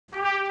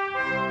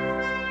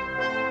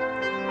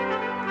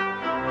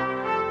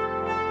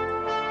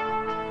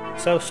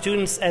So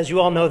students, as you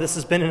all know, this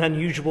has been an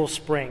unusual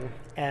spring.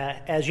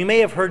 As you may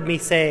have heard me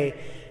say,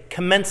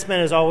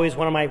 commencement is always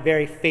one of my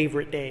very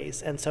favorite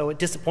days, and so it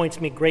disappoints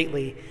me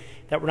greatly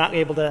that we're not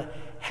able to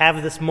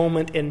have this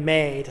moment in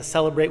May to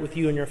celebrate with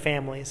you and your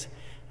families.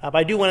 But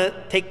I do want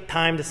to take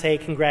time to say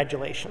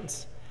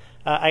congratulations.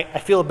 I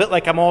feel a bit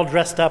like I'm all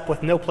dressed up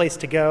with no place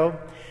to go,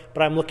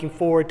 but I'm looking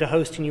forward to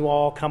hosting you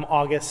all come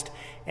August,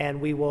 and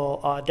we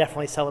will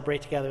definitely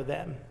celebrate together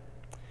then.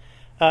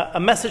 A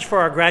message for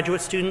our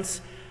graduate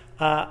students.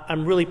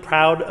 I'm really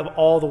proud of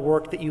all the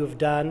work that you have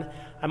done.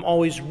 I'm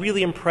always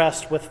really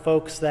impressed with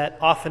folks that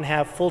often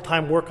have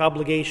full-time work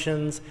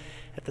obligations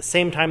at the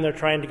same time they're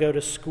trying to go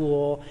to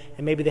school,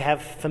 and maybe they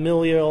have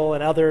familial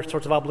and other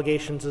sorts of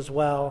obligations as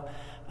well.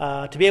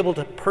 To be able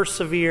to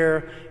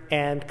persevere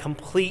and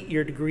complete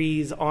your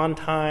degrees on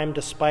time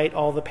despite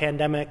all the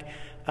pandemic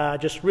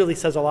just really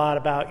says a lot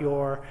about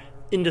your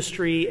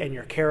industry and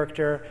your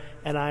character,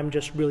 and I'm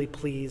just really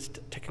pleased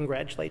to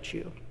congratulate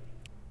you.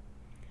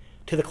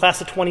 To the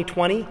class of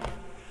 2020,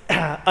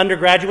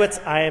 undergraduates,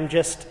 I am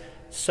just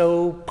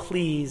so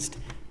pleased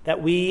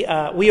that we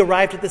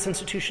arrived at this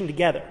institution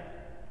together.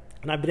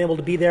 And I've been able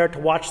to be there to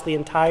watch the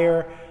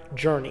entire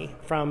journey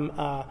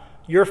from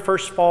your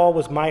first fall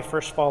was my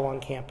first fall on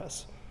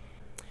campus.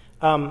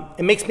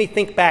 It makes me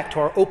think back to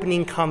our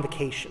opening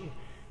convocation,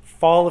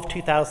 fall of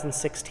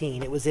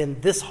 2016. It was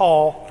in this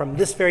hall from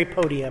this very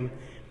podium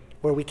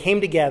where we came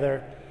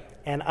together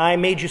and I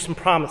made you some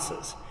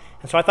promises.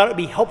 And so I thought it would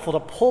be helpful to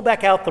pull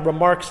back out the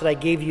remarks that I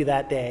gave you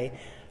that day.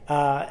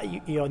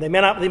 They may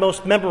not be the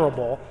most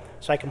memorable,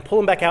 so I can pull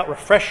them back out,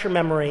 refresh your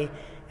memory,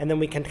 and then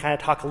we can kind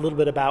of talk a little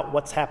bit about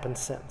what's happened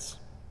since.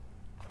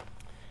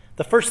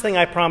 The first thing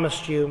I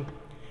promised you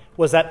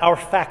was that our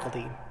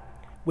faculty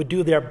would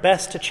do their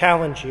best to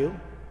challenge you,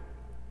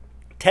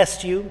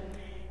 test you,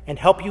 and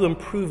help you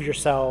improve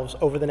yourselves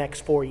over the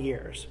next 4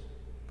 years.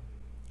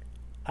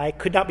 I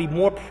could not be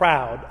more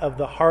proud of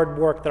the hard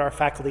work that our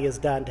faculty has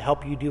done to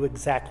help you do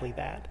exactly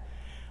that.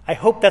 I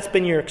hope that's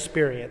been your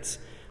experience.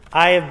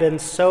 I have been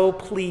so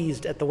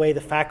pleased at the way the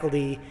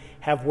faculty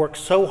have worked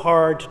so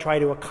hard to try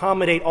to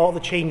accommodate all the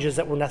changes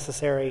that were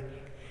necessary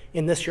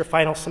in this your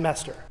final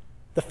semester.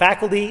 The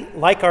faculty,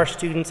 like our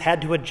students,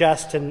 had to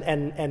adjust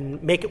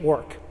and make it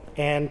work.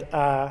 And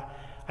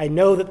I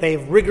know that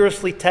they've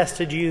rigorously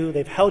tested you,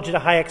 they've held you to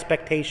high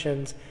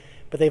expectations,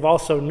 but they've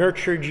also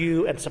nurtured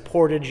you and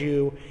supported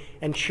you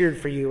and cheered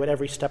for you at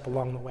every step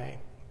along the way.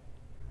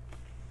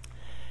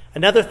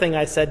 Another thing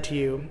I said to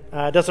you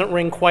doesn't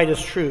ring quite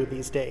as true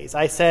these days.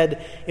 I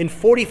said, in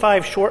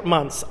 45 short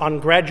months on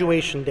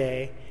graduation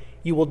day,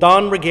 you will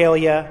don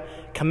regalia,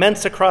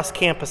 commence across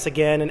campus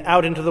again, and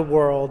out into the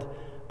world,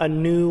 a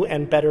new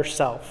and better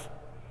self.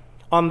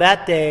 On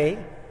that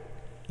day,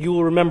 you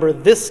will remember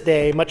this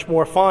day much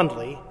more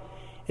fondly,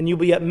 and you'll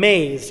be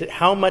amazed at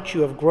how much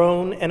you have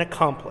grown and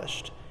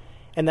accomplished,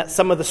 and that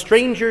some of the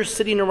strangers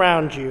sitting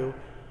around you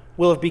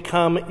will have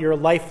become your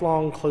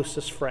lifelong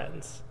closest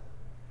friends.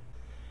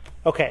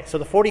 Okay, so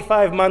the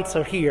 45 months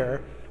are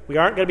here. We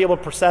aren't going to be able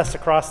to process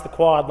across the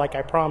quad like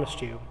I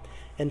promised you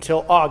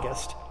until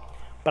August,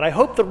 but I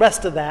hope the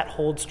rest of that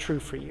holds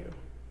true for you.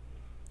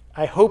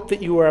 I hope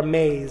that you are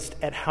amazed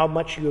at how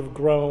much you have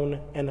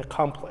grown and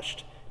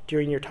accomplished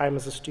during your time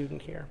as a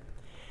student here.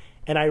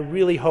 And I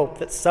really hope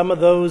that some of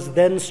those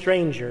then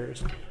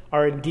strangers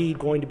are indeed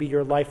going to be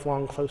your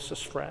lifelong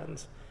closest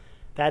friends.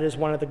 That is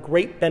one of the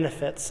great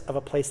benefits of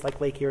a place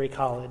like Lake Erie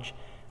College,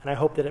 and I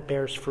hope that it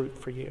bears fruit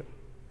for you.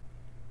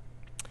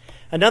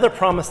 Another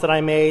promise that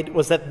I made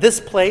was that this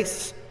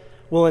place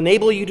will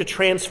enable you to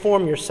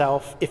transform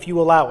yourself if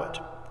you allow it.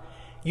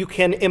 You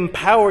can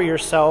empower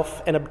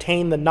yourself and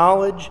obtain the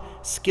knowledge,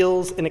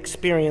 skills, and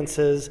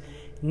experiences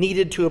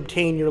needed to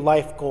obtain your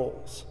life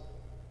goals.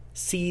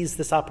 Seize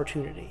this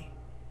opportunity.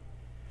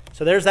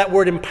 So there's that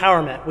word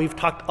empowerment. We've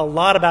talked a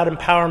lot about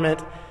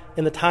empowerment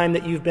in the time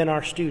that you've been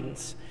our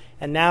students.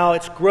 And now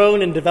it's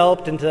grown and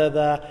developed into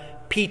the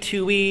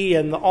P2E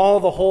and the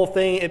whole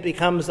thing. It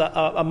becomes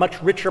a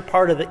much richer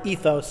part of the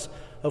ethos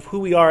of who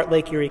we are at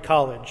Lake Erie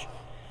College.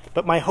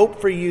 But my hope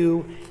for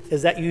you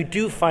is that you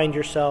do find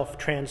yourself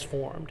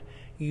transformed.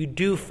 You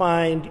do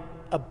find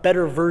a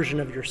better version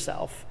of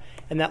yourself,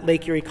 and that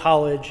Lake Erie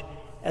College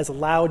has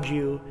allowed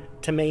you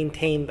to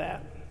maintain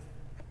that.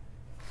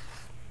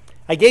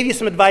 I gave you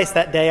some advice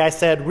that day. I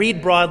said,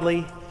 read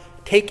broadly,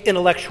 take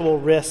intellectual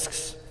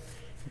risks,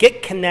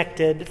 get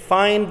connected,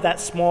 find that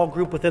small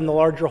group within the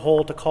larger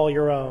whole to call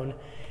your own,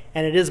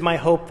 and it is my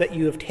hope that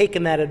you have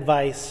taken that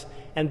advice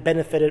and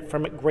benefited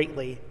from it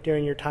greatly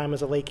during your time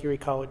as a Lake Erie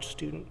College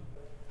student.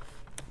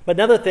 But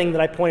another thing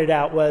that I pointed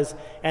out was,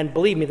 and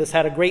believe me, this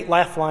had a great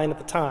laugh line at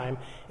the time,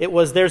 it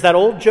was there's that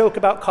old joke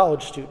about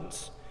college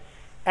students.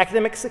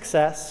 Academic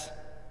success,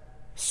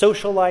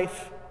 social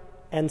life,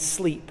 and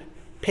sleep.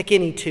 Pick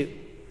any two.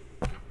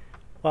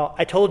 Well,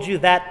 I told you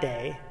that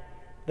day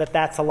that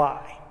that's a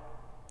lie.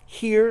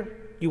 Here,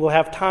 you will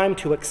have time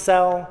to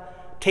excel,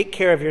 take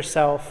care of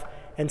yourself,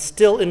 and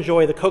still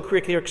enjoy the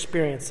co-curricular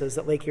experiences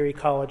that Lake Erie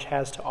College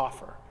has to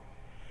offer.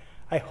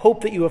 I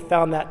hope that you have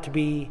found that to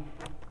be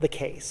the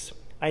case.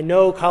 I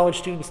know college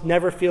students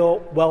never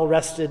feel well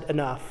rested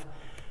enough,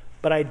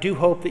 but I do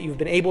hope that you've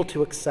been able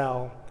to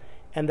excel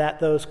and that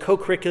those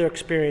co-curricular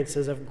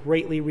experiences have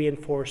greatly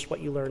reinforced what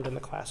you learned in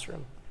the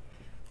classroom.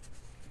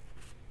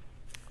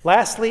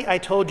 Lastly, I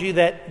told you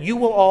that you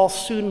will all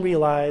soon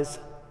realize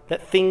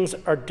that things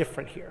are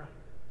different here,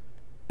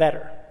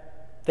 better.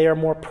 They are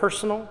more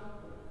personal,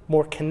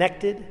 more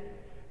connected,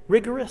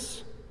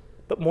 rigorous,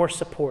 but more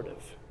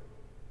supportive.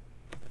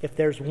 If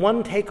there's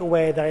one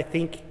takeaway that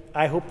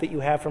I hope that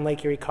you have from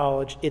Lake Erie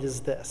College, it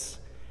is this,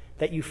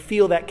 that you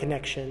feel that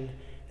connection,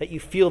 that you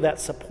feel that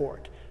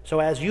support. So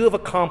as you have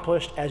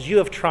accomplished, as you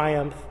have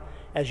triumphed,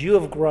 as you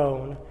have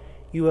grown,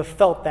 you have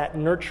felt that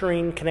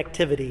nurturing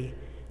connectivity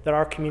that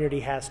our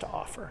community has to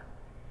offer.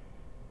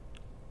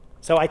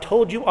 So I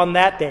told you on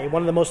that day,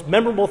 one of the most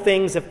memorable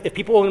things, if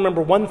people only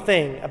remember one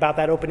thing about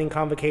that opening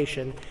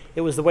convocation,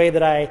 it was the way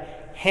that I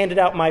handed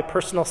out my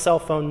personal cell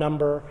phone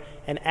number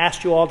and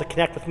asked you all to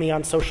connect with me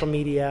on social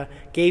media,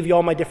 gave you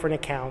all my different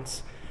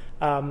accounts.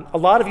 A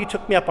lot of you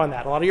took me up on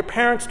that. A lot of your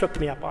parents took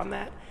me up on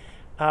that.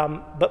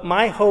 But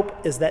my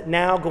hope is that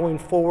now going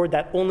forward,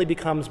 that only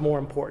becomes more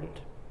important.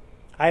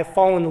 I have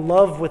fallen in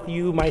love with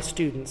you, my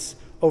students,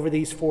 over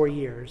these 4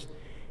 years.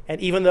 And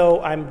even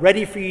though I'm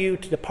ready for you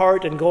to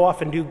depart and go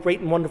off and do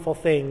great and wonderful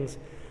things,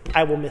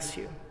 I will miss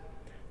you.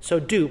 So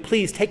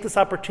please take this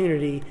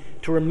opportunity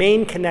to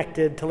remain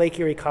connected to Lake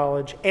Erie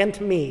College and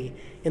to me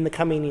in the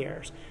coming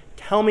years.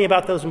 Tell me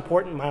about those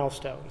important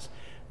milestones,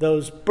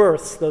 those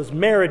births, those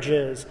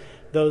marriages,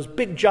 those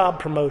big job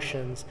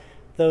promotions,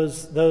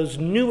 those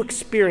new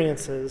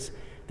experiences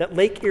that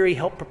Lake Erie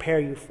helped prepare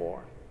you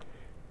for.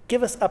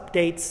 Give us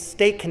updates,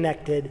 stay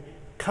connected,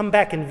 come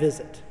back and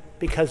visit,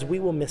 because we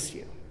will miss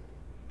you.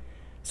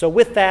 So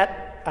with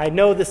that, I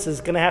know this is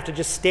going to have to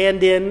just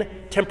stand in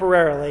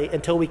temporarily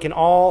until we can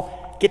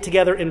all get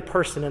together in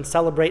person and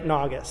celebrate in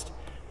August.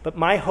 But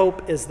my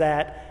hope is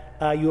that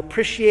you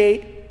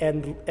appreciate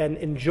and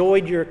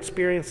enjoyed your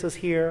experiences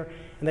here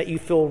and that you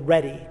feel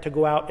ready to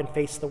go out and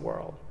face the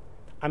world.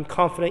 I'm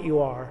confident you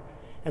are.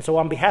 And so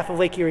on behalf of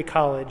Lake Erie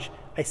College,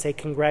 I say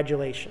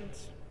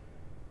congratulations.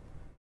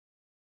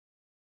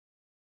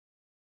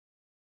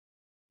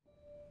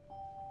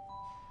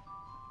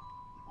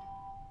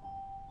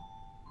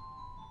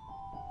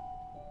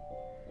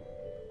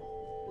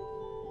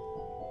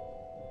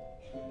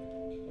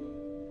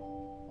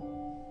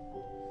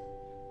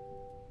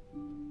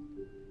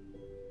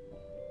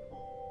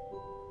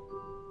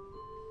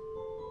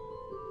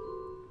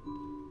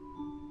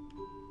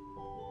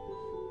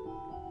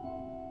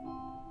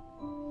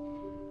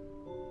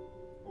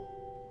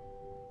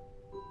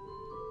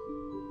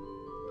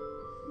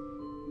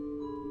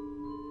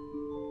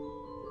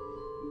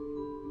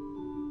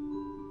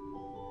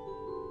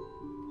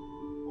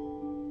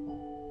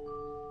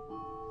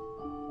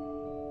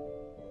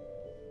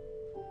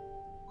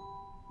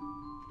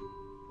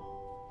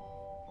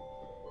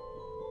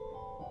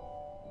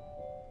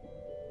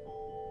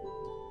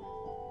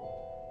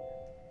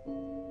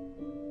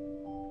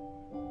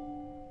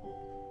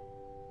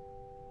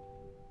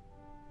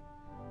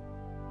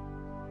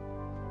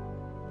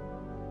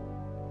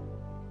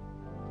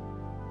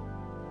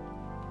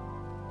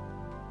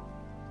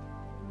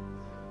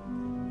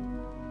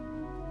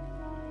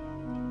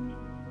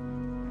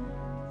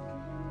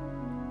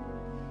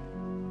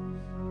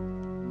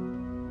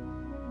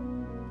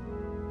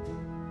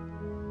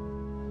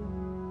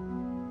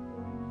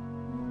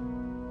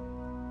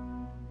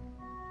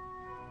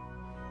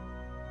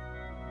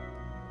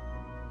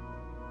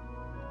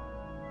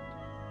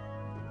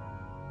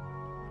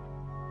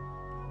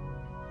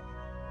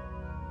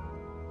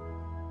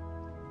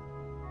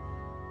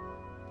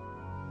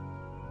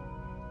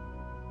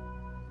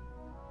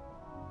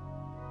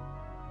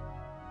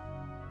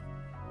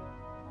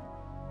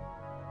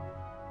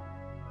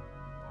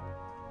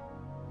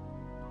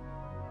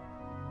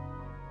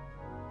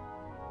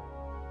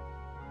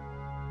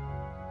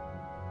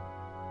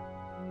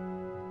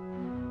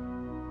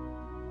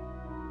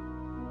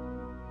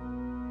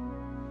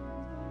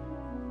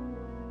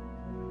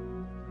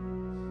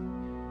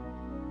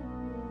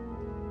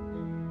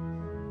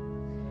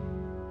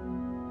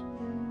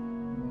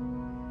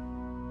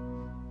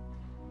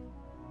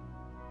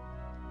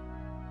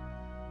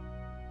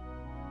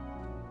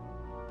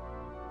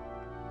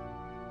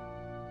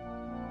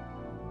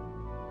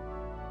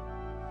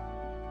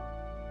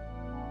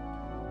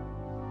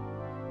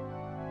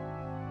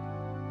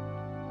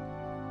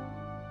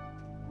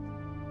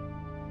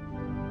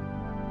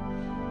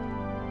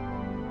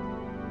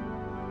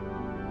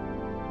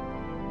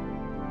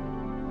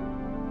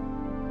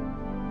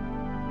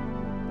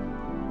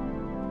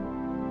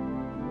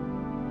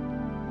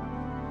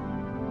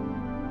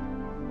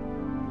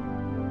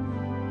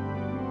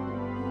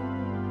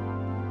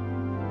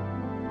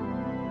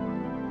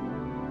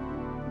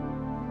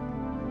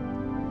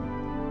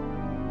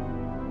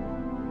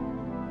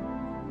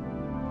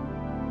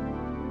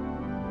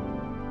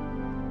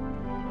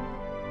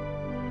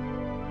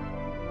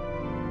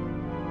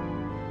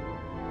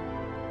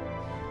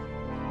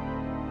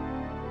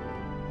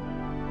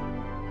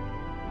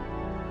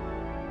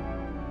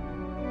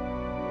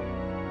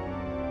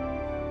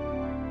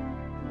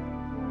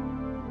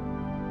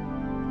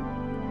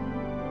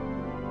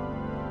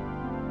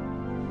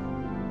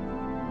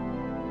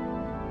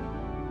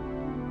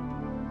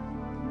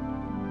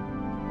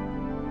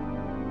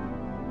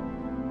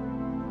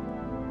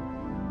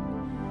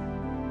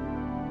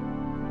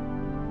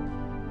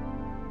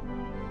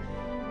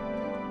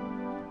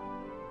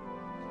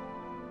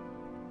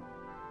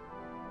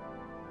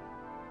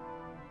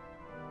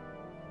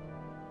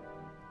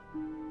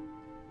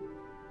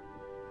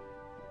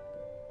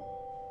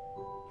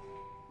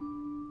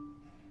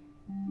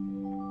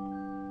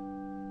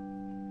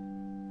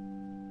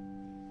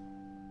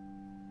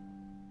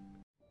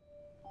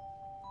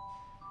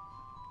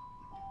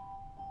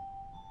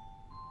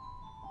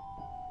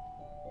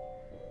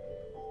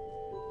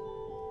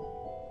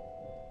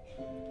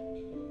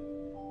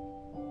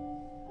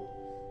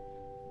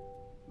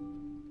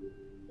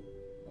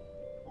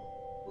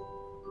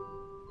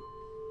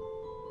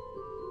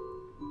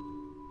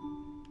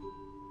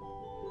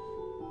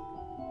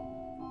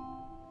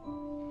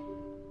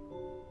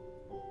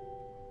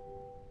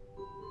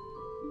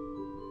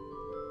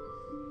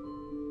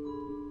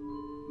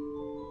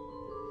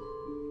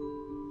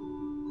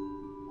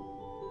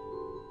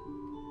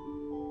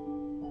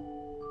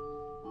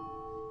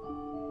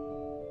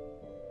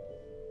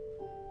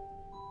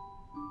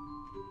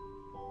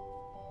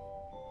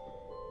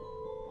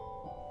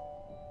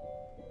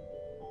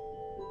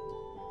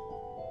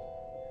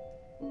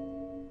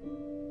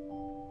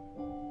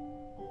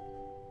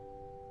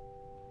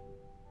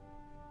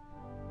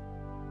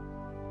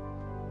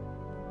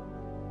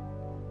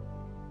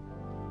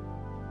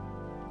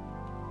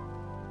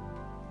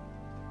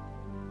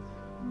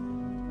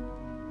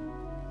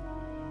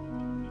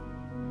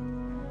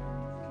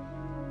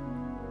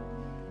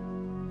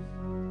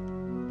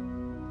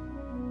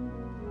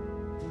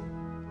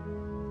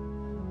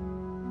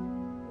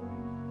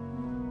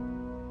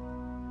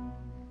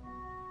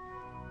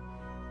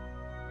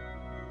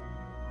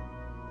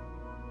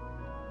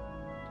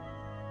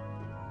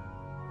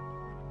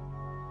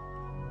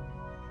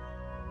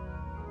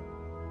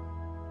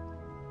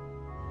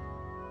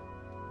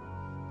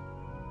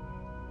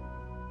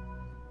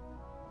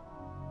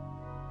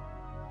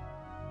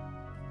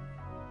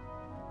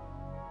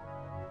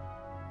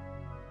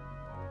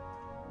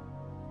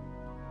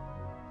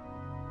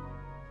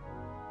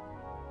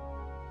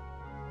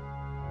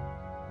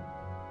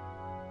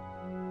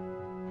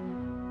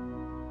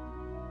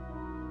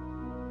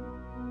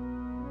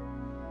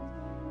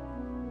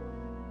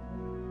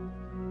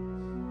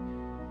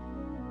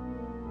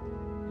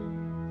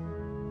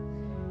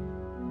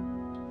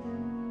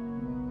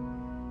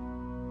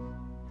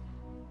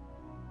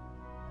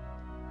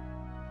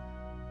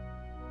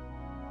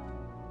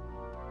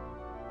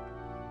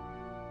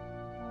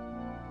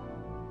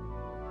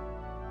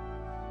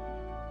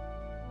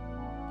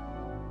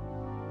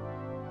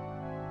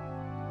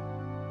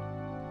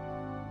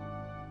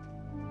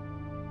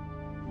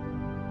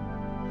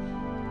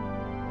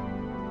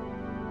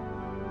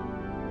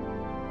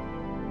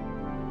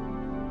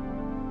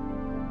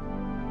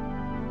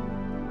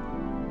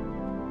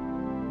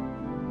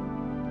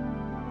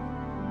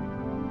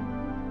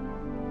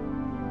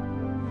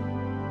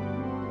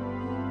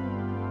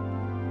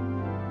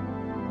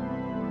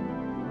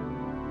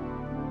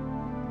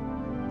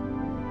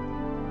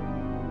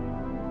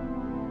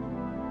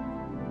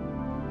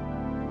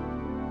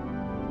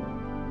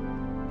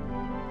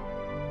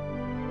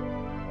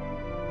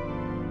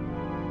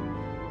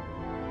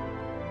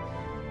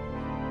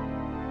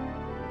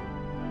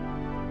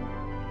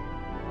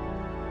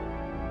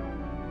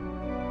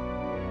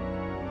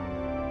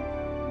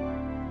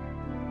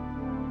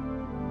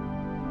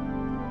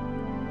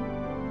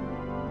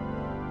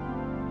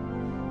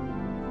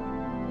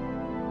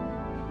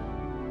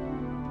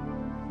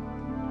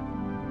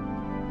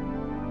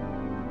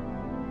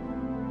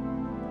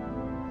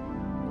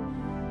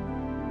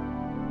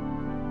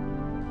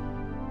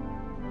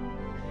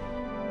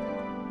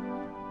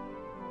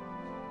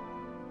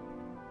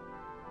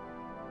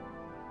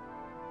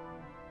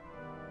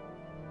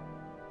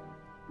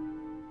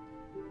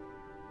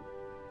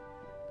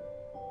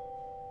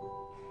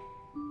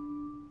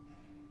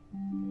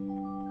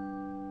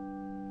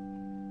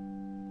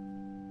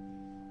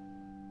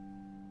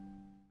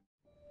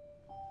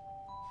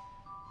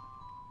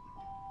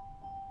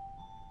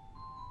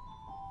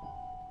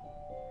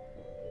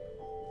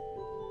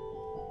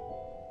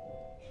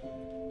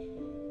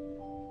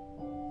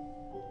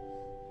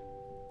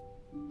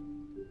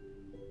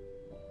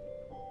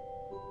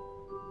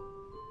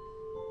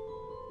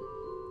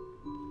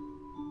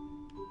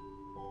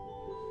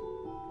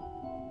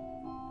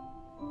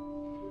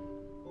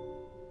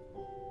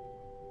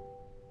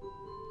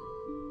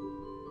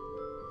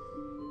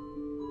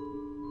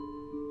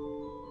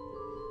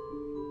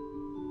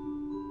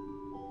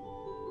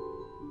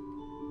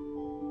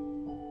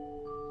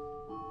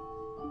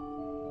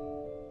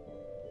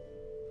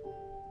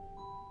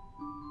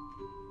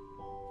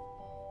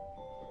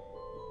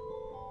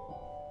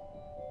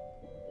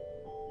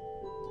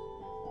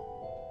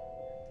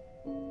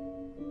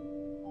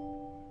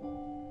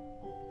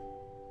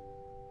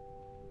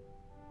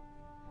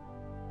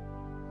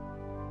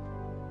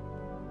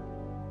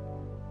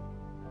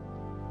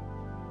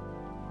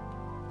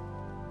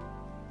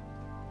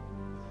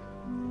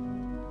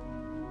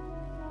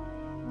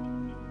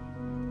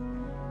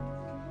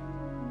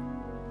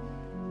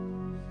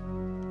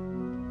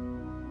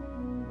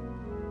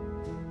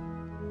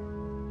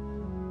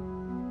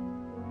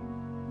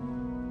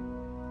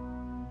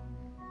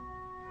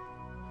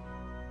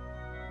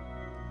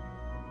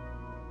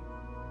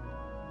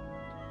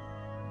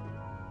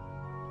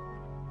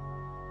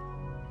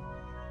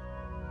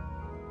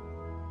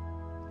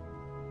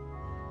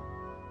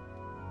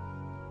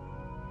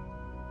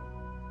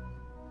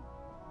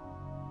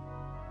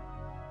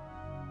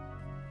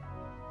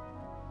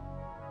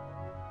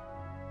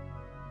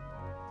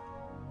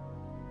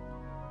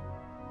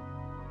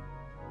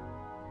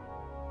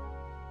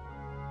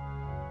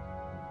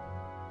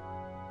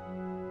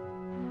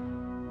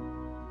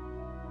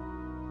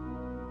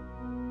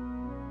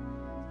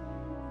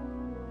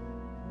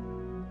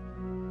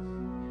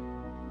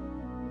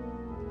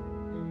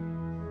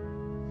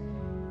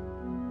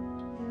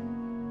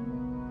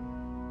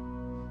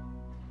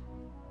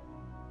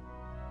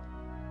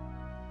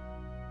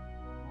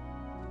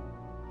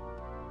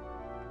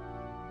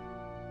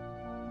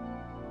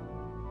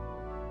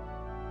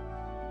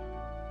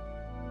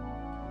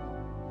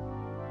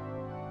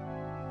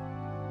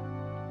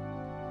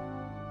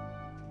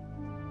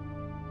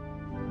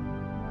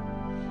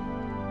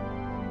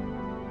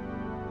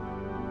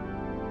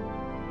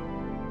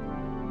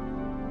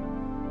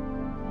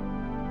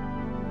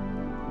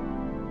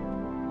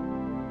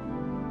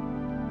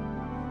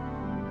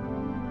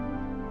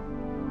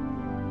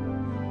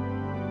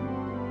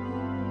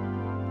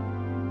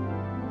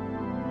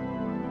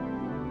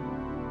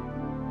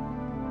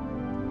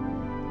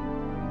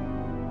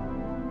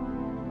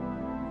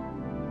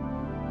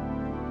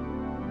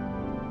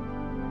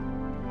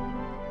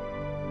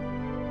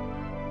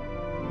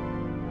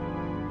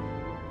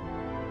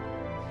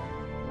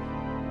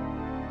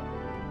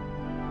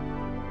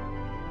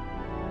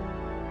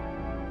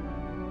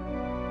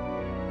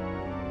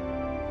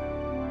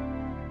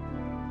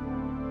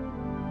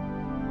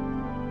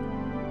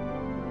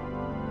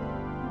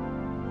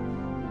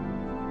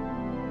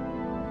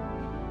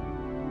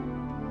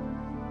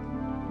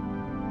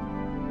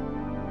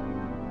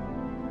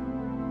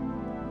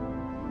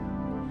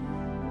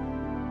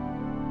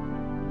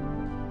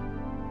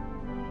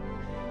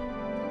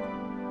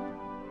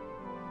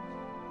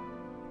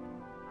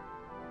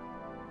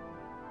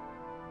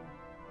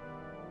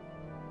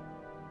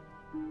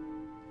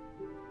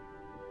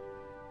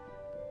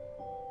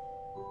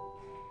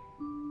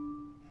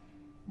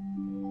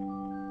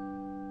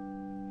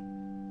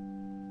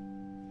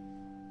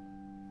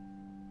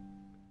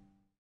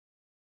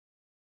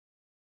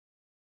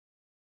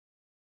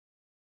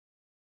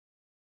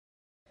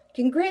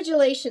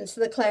 Congratulations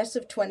to the class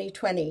of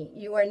 2020.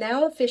 You are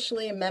now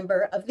officially a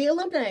member of the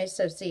Alumni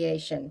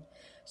Association.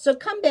 So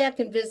come back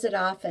and visit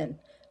often.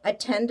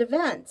 Attend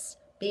events.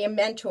 Be a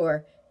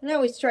mentor. And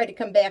always try to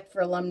come back for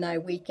Alumni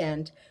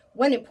Weekend.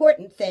 One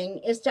important thing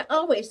is to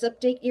always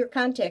update your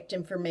contact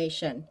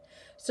information.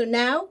 So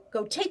now,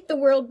 go take the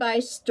world by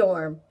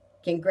storm.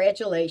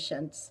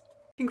 Congratulations.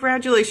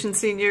 Congratulations,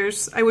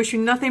 seniors. I wish you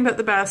nothing but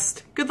the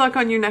best. Good luck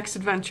on your next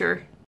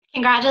adventure.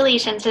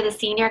 Congratulations to the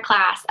senior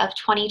class of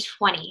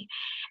 2020.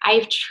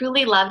 I've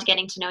truly loved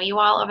getting to know you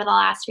all over the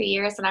last 3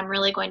 years, and I'm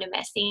really going to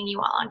miss seeing you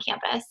all on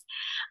campus.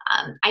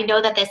 I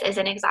know that this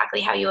isn't exactly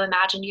how you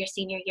imagined your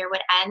senior year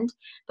would end,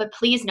 but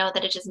please know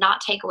that it does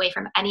not take away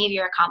from any of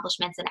your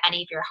accomplishments and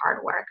any of your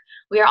hard work.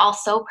 We are all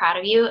so proud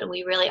of you, and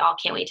we really all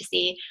can't wait to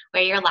see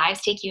where your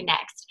lives take you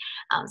next.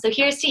 So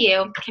here's to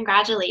you.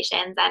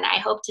 Congratulations, and I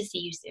hope to see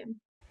you soon.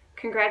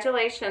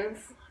 Congratulations.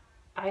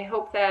 I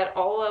hope that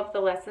all of the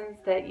lessons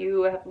that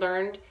you have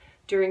learned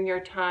during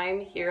your time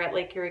here at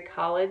Lake Erie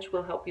College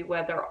will help you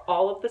weather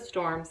all of the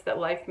storms that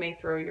life may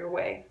throw your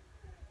way.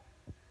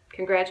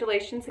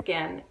 Congratulations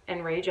again,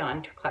 and rage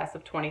on to class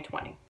of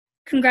 2020.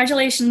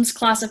 Congratulations,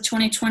 class of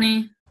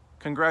 2020.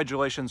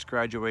 Congratulations,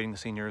 graduating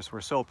seniors.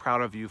 We're so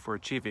proud of you for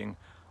achieving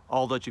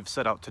all that you've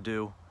set out to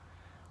do.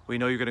 We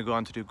know you're going to go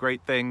on to do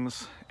great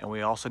things, and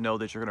we also know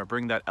that you're going to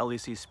bring that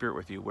LEC spirit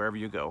with you wherever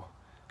you go.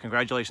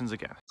 Congratulations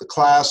again. The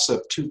class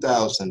of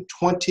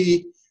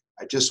 2020,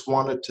 I just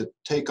wanted to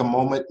take a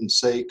moment and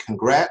say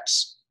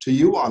congrats to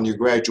you on your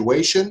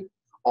graduation.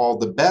 All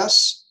the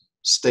best,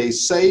 stay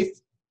safe,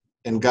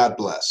 and God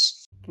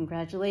bless.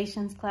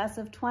 Congratulations, class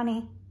of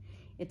 20.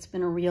 It's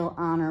been a real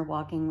honor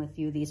walking with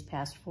you these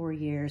past 4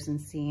 years and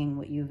seeing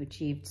what you've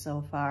achieved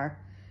so far.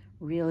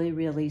 Really,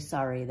 really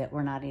sorry that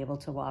we're not able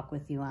to walk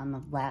with you on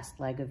the last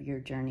leg of your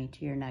journey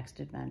to your next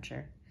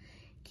adventure.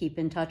 Keep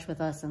in touch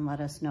with us and let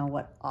us know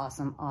what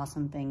awesome,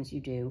 awesome things you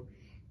do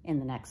in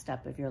the next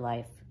step of your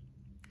life.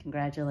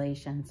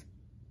 Congratulations.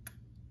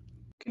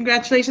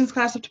 Congratulations,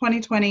 class of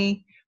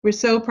 2020. We're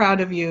so proud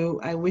of you.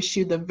 I wish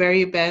you the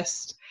very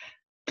best.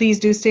 Please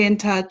do stay in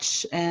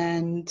touch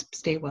and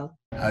stay well.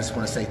 I just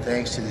want to say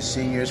thanks to the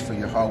seniors for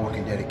your hard work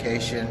and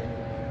dedication.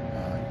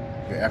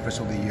 Your efforts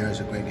over the years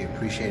are greatly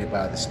appreciated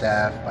by the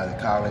staff, by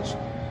the college,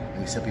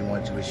 and we simply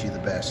want to wish you the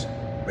best.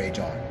 Rage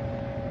on.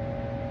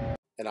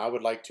 And I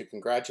would like to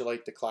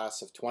congratulate the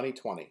class of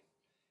 2020.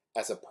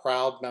 As a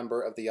proud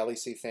member of the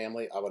LEC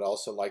family, I would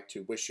also like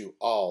to wish you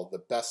all the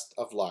best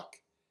of luck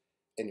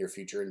in your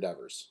future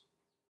endeavors.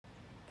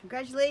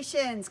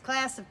 Congratulations,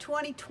 class of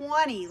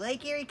 2020,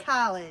 Lake Erie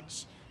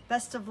College.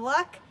 Best of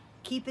luck.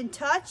 Keep in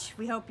touch.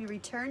 We hope you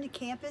return to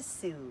campus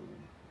soon.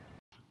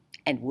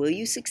 And will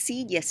you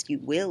succeed? Yes, you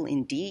will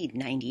indeed.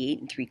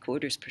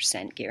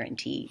 98.75%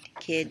 guaranteed.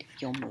 Kid,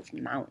 you'll move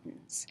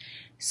mountains.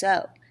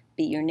 So,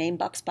 be your name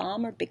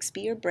Bucksbaum or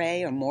Bixby or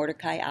Bray or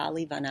Mordecai,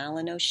 Ali, Van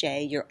Allen,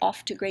 O'Shea, you're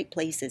off to great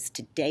places.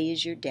 Today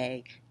is your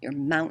day. Your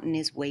mountain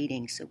is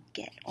waiting, so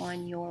get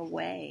on your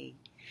way.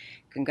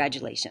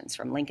 Congratulations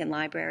from Lincoln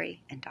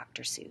Library and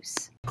Dr.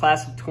 Seuss.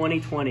 Class of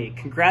 2020,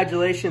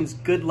 congratulations,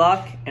 good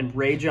luck, and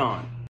rage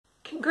on.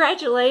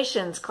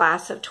 Congratulations,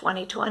 class of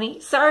 2020.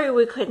 Sorry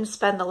we couldn't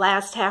spend the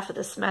last half of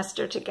the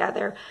semester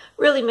together.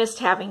 Really missed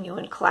having you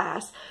in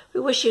class.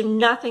 We wish you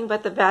nothing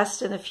but the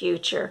best in the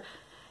future.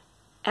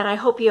 And I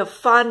hope you have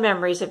fond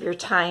memories of your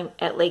time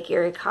at Lake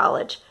Erie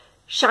College.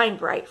 Shine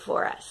bright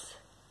for us.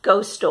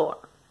 Go Storm.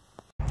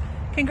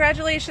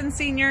 Congratulations,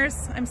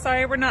 seniors. I'm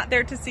sorry we're not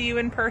there to see you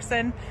in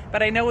person,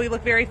 but I know we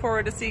look very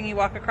forward to seeing you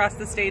walk across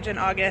the stage in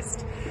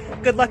August.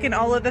 Good luck in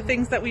all of the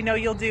things that we know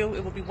you'll do.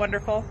 It will be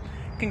wonderful.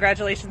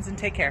 Congratulations and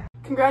take care.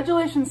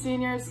 Congratulations,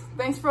 seniors.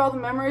 Thanks for all the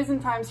memories and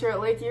times here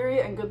at Lake Erie,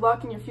 and good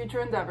luck in your future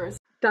endeavors.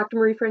 Dr.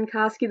 Marie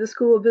Frankowski, the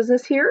School of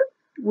Business here,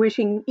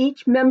 wishing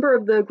each member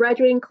of the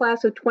graduating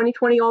class of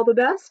 2020 all the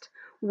best.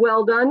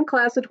 Well done,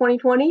 class of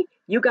 2020.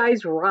 You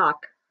guys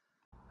rock.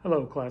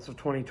 Hello, class of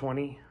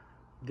 2020.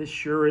 This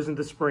sure isn't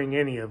the spring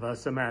any of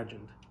us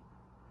imagined.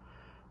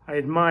 I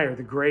admire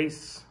the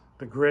grace,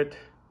 the grit,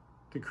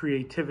 the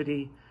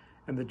creativity,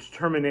 and the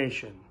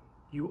determination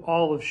you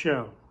all have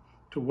shown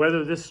to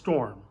weather this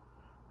storm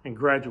and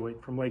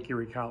graduate from Lake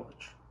Erie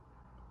College.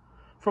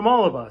 From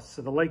all of us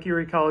at the Lake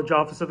Erie College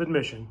Office of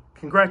Admission,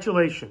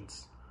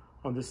 congratulations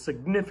on this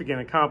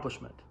significant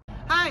accomplishment.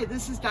 Hi,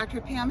 this is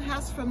Dr. Pam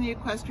Hess from the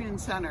Equestrian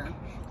Center.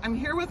 I'm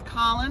here with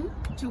Colin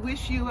to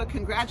wish you a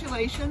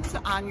congratulations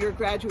on your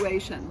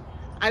graduation.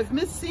 I've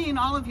missed seeing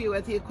all of you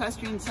at the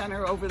Equestrian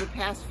Center over the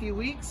past few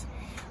weeks.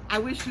 I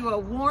wish you a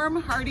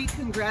warm, hearty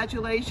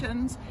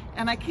congratulations,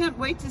 and I can't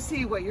wait to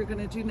see what you're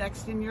going to do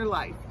next in your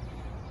life.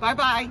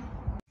 Bye-bye.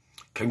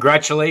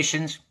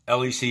 Congratulations,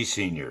 LEC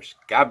seniors.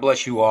 God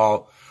bless you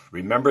all.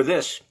 Remember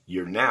this,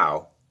 you're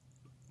now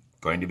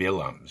going to be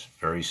alums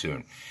very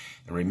soon.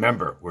 And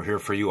remember, we're here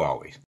for you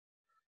always.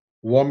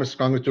 Warmest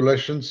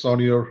congratulations on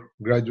your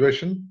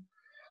graduation.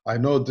 I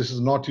know this is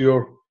not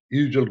your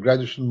usual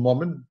graduation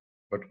moment,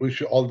 but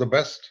wish you all the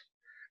best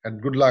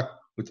and good luck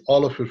with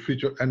all of your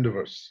future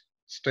endeavors.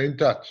 Stay in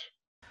touch.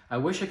 I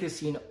wish I could have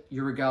seen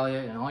your regalia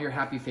and all your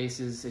happy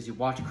faces as you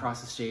walked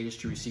across the stage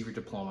to receive your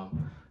diploma.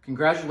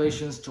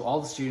 Congratulations to all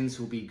the students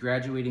who will be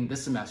graduating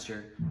this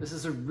semester. This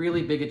is a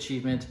really big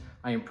achievement.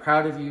 I am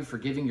proud of you for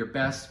giving your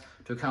best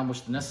to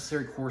accomplish the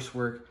necessary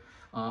coursework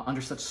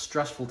under such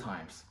stressful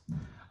times.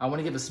 I want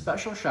to give a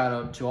special shout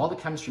out to all the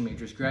chemistry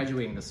majors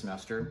graduating this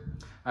semester.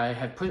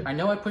 I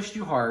know I pushed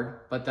you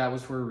hard, but that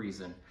was for a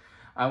reason.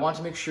 I want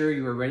to make sure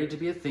you are ready to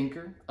be a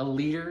thinker, a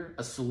leader,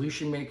 a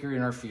solution maker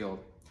in our field.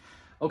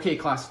 Okay,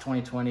 class of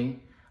 2020,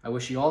 I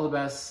wish you all the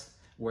best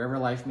wherever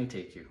life may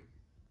take you.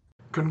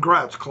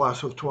 Congrats,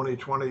 class of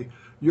 2020.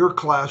 Your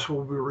class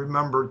will be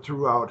remembered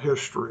throughout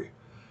history.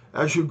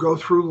 As you go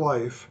through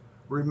life,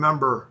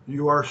 remember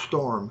you are a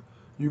storm.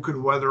 You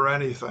can weather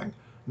anything.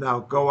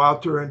 Now go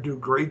out there and do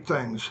great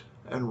things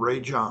and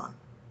rage on.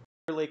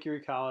 Lake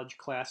Erie College,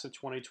 class of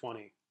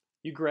 2020.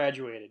 You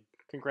graduated.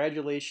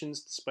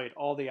 Congratulations despite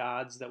all the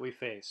odds that we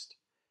faced.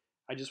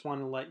 I just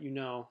want to let you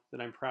know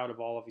that I'm proud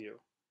of all of you,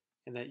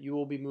 and that you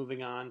will be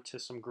moving on to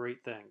some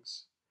great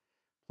things.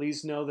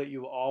 Please know that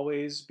you will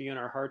always be in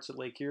our hearts at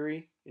Lake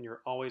Erie, and you're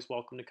always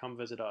welcome to come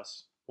visit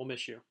us. We'll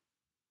miss you.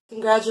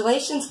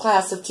 Congratulations,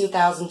 class of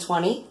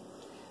 2020.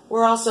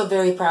 We're also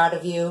very proud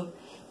of you.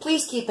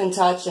 Please keep in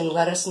touch and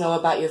let us know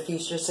about your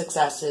future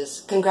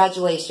successes.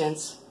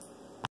 Congratulations.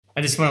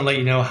 I just want to let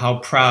you know how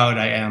proud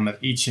I am of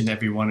each and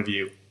every one of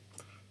you.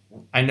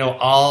 I know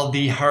all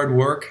the hard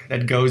work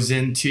that goes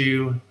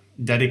into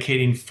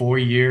dedicating 4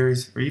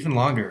 years or even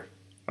longer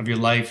of your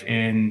life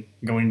in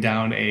going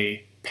down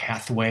a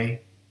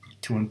pathway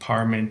to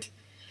empowerment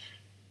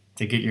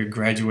to get your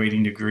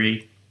graduating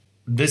degree.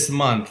 This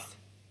month,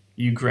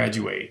 you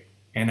graduate,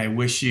 and I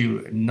wish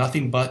you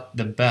nothing but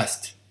the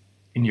best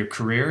in your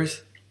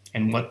careers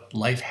and what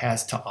life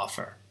has to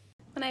offer.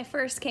 When I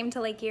first came to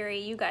Lake Erie,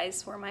 you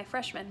guys were my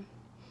freshmen.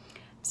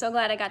 I'm so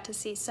glad I got to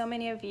see so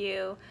many of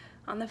you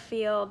on the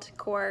field,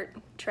 court,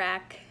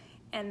 track,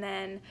 and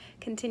then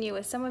continue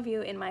with some of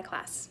you in my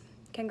class.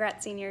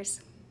 Congrats,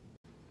 seniors.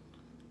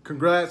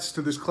 Congrats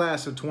to this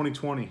class of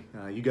 2020.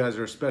 You guys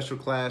are a special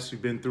class.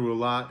 You've been through a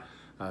lot,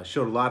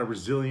 showed a lot of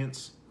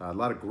resilience, a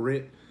lot of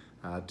grit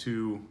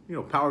to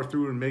power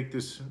through and make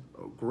this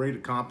a great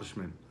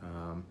accomplishment.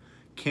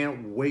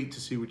 Can't wait to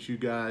see what you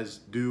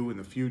guys do in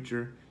the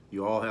future.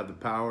 You all have the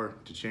power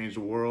to change the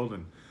world,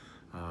 and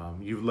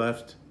you've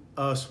left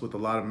us with a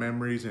lot of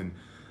memories, and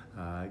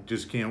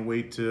just can't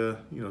wait to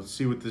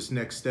see what this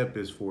next step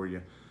is for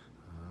you.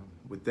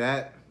 With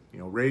that,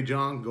 rage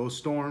on, go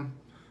Storm.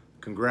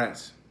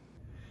 Congrats.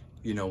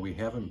 We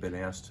haven't been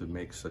asked to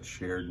make such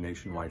shared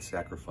nationwide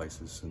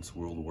sacrifices since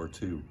World War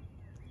II.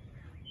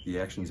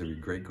 The actions of your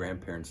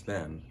great-grandparents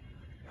then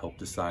helped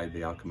decide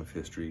the outcome of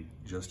history,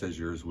 just as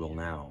yours will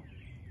now.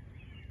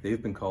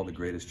 They've been called the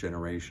greatest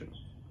generation.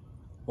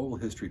 What will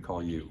history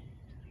call you?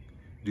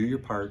 Do your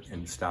part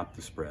and stop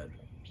the spread.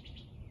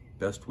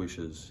 Best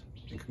wishes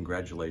and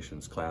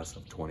congratulations, class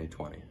of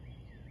 2020.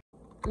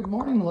 Good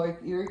morning, Lake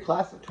Erie,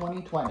 class of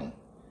 2020.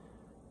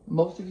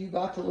 Most of you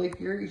got to Lake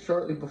Erie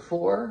shortly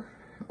before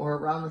or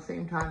around the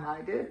same time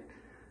I did.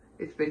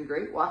 It's been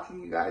great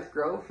watching you guys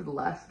grow for the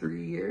last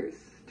 3 years.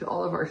 To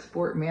all of our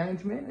sport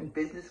management and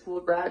business school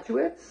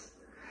graduates,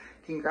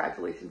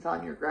 congratulations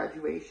on your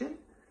graduation.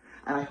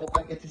 And I hope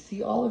I get to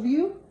see all of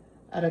you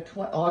at a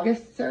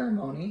August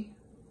ceremony.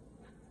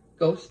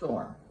 Go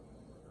Storm.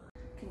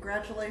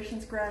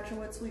 Congratulations,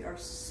 graduates. We are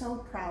so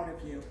proud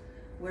of you.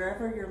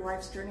 Wherever your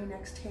life's journey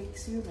next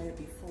takes you, may it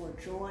be full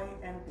of joy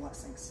and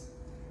blessings.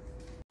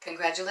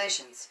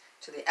 Congratulations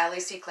to the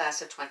LEC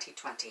class of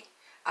 2020.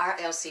 Our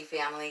LC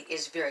family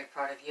is very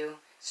proud of you.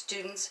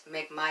 Students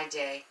make my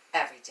day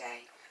every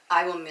day.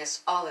 I will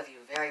miss all of you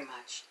very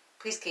much.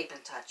 Please keep in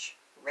touch.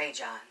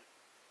 Rage on.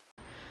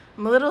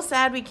 I'm a little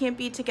sad we can't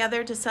be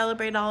together to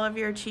celebrate all of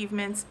your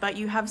achievements, but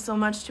you have so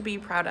much to be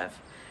proud of.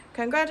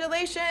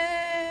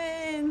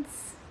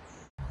 Congratulations!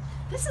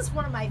 This is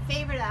one of my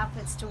favorite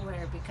outfits to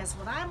wear because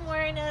when I'm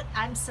wearing it,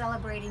 I'm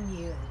celebrating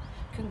you.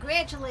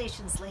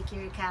 Congratulations, Lake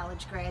Erie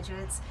College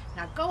graduates.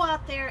 Now go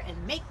out there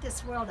and make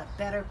this world a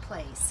better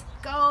place.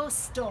 Go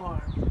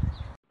Storm!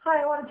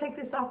 Hi, I want to take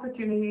this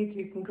opportunity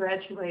to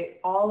congratulate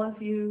all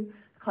of you,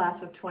 class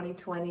of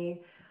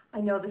 2020. I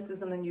know this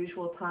is an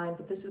unusual time,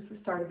 but this is the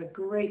start of a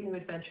great new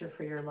adventure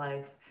for your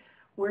life.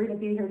 We're going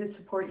to be here to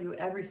support you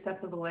every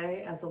step of the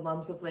way as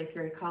alums of Lake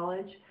Erie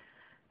College.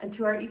 And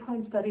to our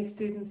equine studies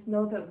students,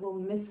 know that we'll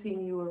miss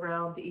seeing you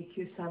around the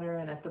EQ Center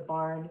and at the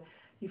barn.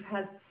 You've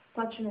had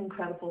such an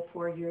incredible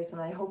 4 years,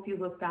 and I hope you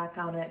look back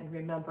on it and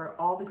remember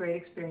all the great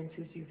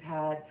experiences you've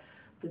had,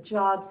 the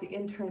jobs, the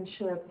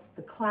internships,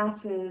 the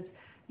classes.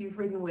 You've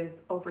ridden with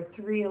over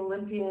 3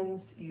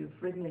 Olympians, you've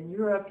ridden in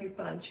Europe, you've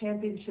been on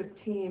championship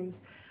teams,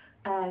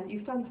 and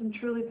you've done some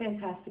truly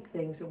fantastic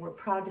things, and we're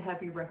proud to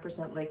have you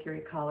represent Lake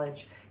Erie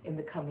College in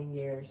the coming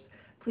years.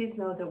 Please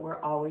know that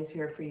we're always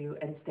here for you,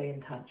 and stay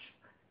in touch.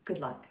 Good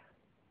luck.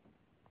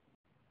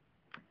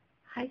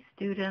 Hi,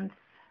 students,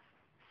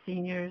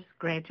 seniors,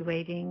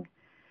 graduating.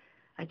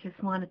 I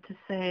just wanted to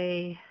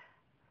say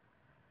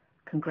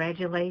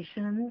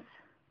congratulations.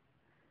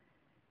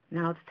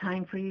 Now it's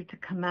time for you to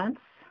commence.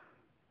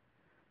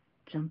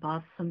 Jump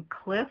off some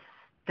cliffs,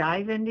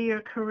 dive into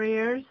your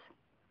careers.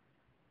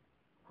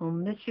 We'll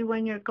miss you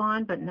when you're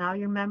gone, but now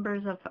you're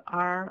members of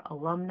our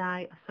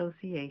Alumni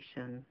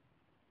Association.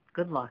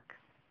 Good luck.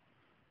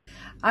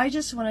 I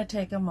just want to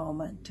take a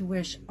moment to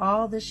wish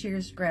all this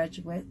year's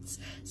graduates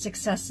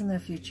success in their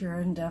future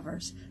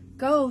endeavors.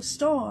 Go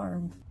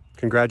Storm!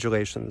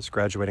 Congratulations,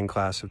 graduating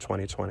class of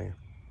 2020.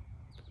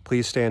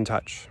 Please stay in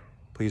touch.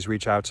 Please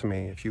reach out to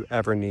me if you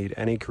ever need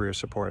any career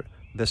support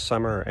this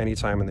summer or any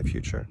time in the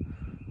future.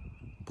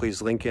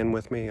 Please link in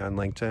with me on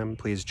LinkedIn.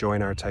 Please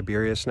join our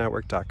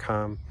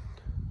TiberiusNetwork.com.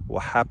 We'll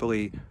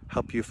happily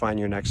help you find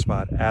your next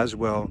spot, as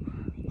will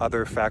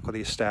other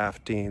faculty,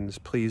 staff, deans.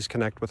 Please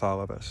connect with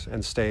all of us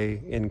and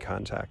stay in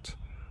contact.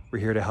 We're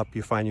here to help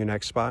you find your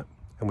next spot,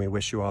 and we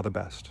wish you all the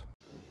best.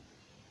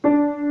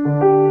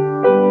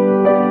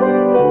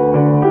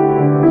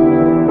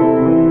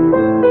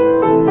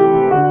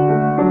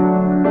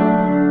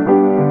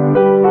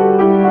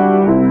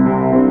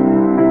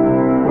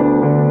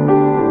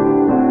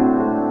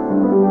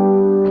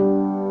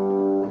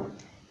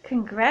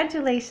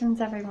 Congratulations,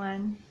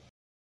 everyone.